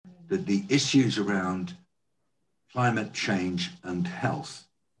that the issues around climate change and health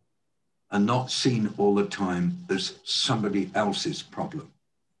are not seen all the time as somebody else's problem,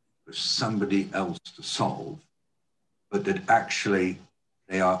 as somebody else to solve, but that actually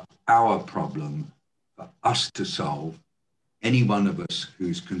they are our problem for us to solve. Any one of us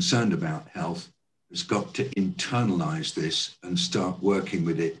who's concerned about health has got to internalize this and start working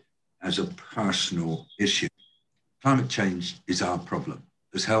with it as a personal issue. Climate change is our problem.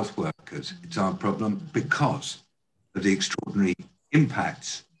 As health workers, it's our problem because of the extraordinary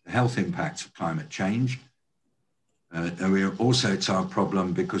impacts, the health impacts of climate change. And it's our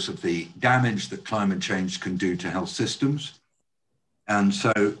problem because of the damage that climate change can do to health systems. And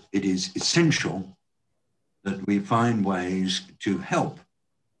so it is essential that we find ways to help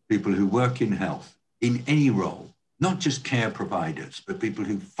people who work in health in any role, not just care providers, but people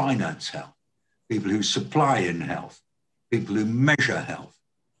who finance health, people who supply in health, people who measure health,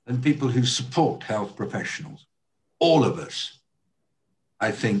 and people who support health professionals. All of us,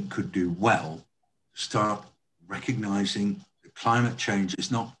 I think, could do well to start recognizing that climate change is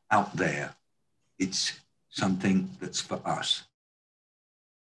not out there. It's something that's for us.